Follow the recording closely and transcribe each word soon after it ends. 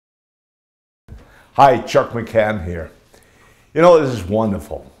Hi, Chuck McCann here. You know, this is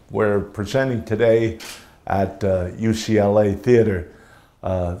wonderful. We're presenting today at UCLA Theater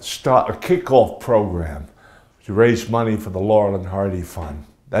a kickoff program to raise money for the Laurel and Hardy Fund.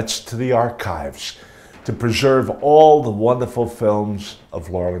 That's to the archives, to preserve all the wonderful films of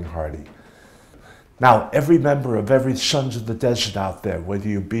Laurel and Hardy. Now, every member of every Sons of the Desert out there, whether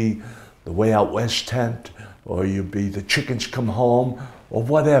you be the Way Out West tent, or you be the Chickens Come Home, or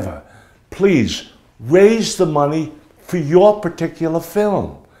whatever, please raise the money for your particular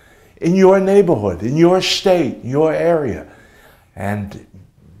film, in your neighborhood, in your state, your area. And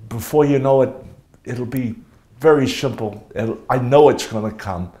before you know it, it'll be very simple. I know it's going to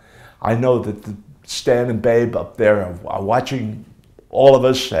come. I know that Stan and Babe up there are watching all of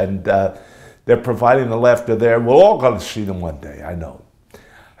us, and they're providing the laughter there. We're all going to see them one day, I know.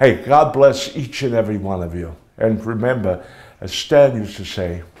 Hey, God bless each and every one of you. And remember, as Stan used to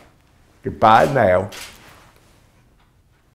say, goodbye now.